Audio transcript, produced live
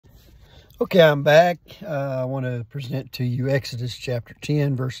Okay, I'm back. I want to present to you Exodus chapter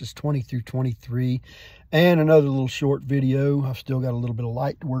 10, verses 20 through 23, and another little short video. I've still got a little bit of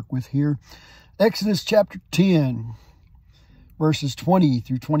light to work with here. Exodus chapter 10, verses 20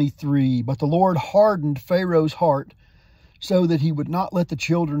 through 23. But the Lord hardened Pharaoh's heart so that he would not let the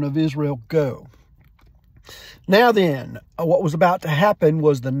children of Israel go. Now then, what was about to happen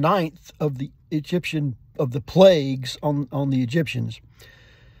was the ninth of the plagues on the Egyptians.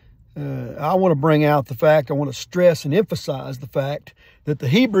 I want to bring out the fact, I want to stress and emphasize the fact that the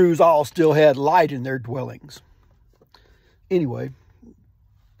Hebrews all still had light in their dwellings. Anyway,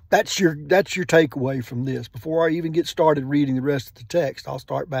 that's your takeaway from this. Before I even get started reading the rest of the text, I'll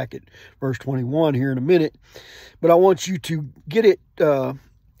start back at verse 21 here in a minute. But I want you to get it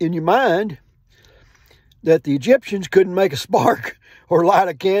in your mind that the Egyptians couldn't make a spark or light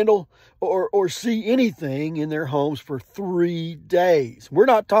a candle or see anything in their homes for 3 days. We're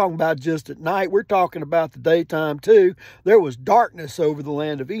not talking about just at night. We're talking about the daytime too. There was darkness over the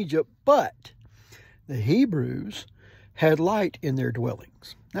land of Egypt, but the Hebrews had light in their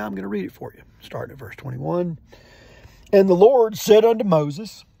dwellings. Now I'm going to read it for you, starting at verse 21. And the Lord said unto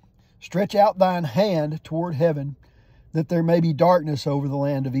Moses, stretch out thine hand toward heaven, that there may be darkness over the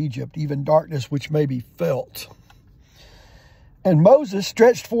land of Egypt, even darkness which may be felt. And Moses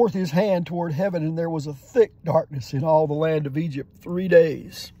stretched forth his hand toward heaven, and there was a thick darkness in all the land of Egypt 3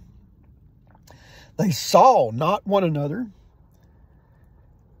 days. They saw not one another,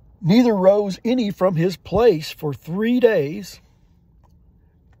 neither rose any from his place for 3 days.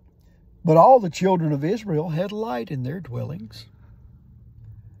 But all the children of Israel had light in their dwellings.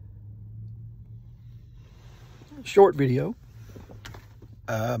 Short video,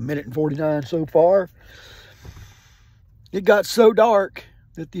 a minute and 49 so far. It got so dark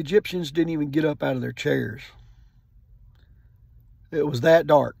that the Egyptians didn't even get up out of their chairs. It was that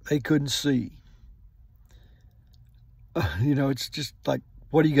dark. They couldn't see. It's just like,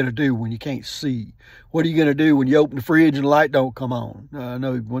 what are you going to do when you can't see? What are you going to do when you open the fridge and the light don't come on? I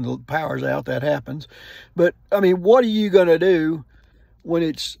know when the power's out, that happens. But, what are you going to do when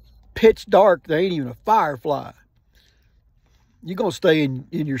it's pitch dark? There ain't even a firefly. You're going to stay in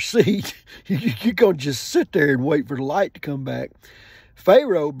your seat. You're going to just sit there and wait for the light to come back.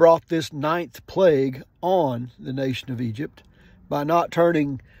 Pharaoh brought this ninth plague on the nation of Egypt by not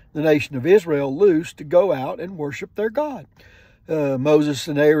turning the nation of Israel loose to go out and worship their God. Moses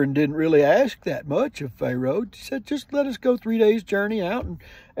and Aaron didn't really ask that much of Pharaoh. He said, just let us go 3 days journey out and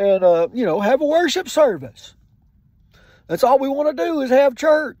have a worship service. That's all we want to do is have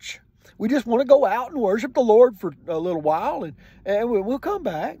church. We just want to go out and worship the Lord for a little while, and we'll come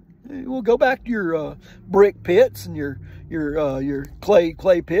back. We'll go back to your brick pits and your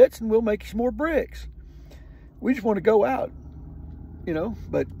clay pits, and we'll make you some more bricks. We just want to go out,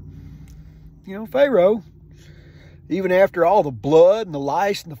 But Pharaoh, even after all the blood and the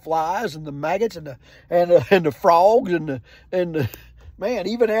lice and the flies and the maggots and the frogs and the man,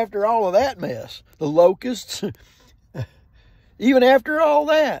 even after all of that mess, the locusts, even after all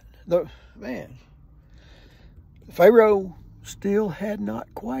that. Pharaoh still had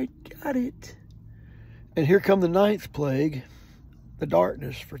not quite got it. And here come the ninth plague, the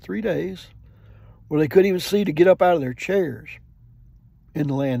darkness for 3 days, where they couldn't even see to get up out of their chairs in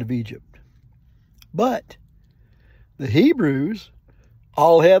the land of Egypt. But the Hebrews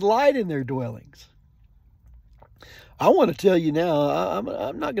all had light in their dwellings. I want to tell you now,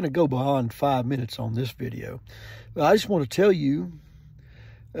 I'm not going to go beyond 5 minutes on this video, but I just want to tell you,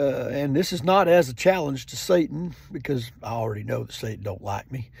 and this is not as a challenge to Satan, because I already know that Satan don't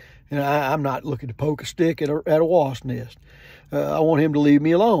like me. And I'm not looking to poke a stick at a wasp nest. I want him to leave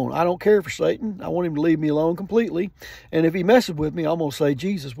me alone. I don't care for Satan. I want him to leave me alone completely. And if he messes with me, I'm going to say,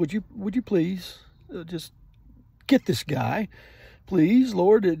 Jesus, would you please just get this guy? Please,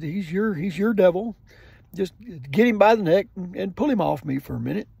 Lord, he's your devil. Just get him by the neck and pull him off me for a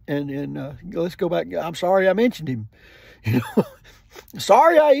minute. And let's go back. I'm sorry I mentioned him.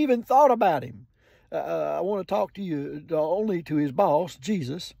 Sorry I even thought about him. I want to talk to you, only to his boss,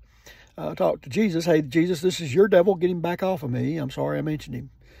 Jesus. Talk to Jesus. Hey, Jesus, this is your devil. Get him back off of me. I'm sorry I mentioned him.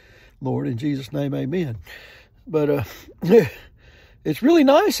 Lord, in Jesus' name, amen. But it's really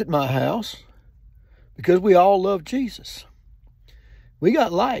nice at my house because we all love Jesus. We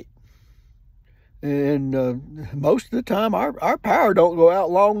got light. And most of the time, our power don't go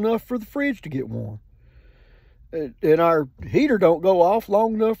out long enough for the fridge to get warm. And our heater don't go off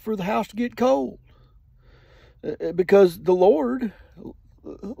long enough for the house to get cold. Because the Lord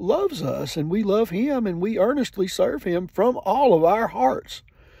loves us, and we love him, and we earnestly serve him from all of our hearts.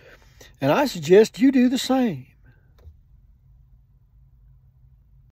 And I suggest you do the same.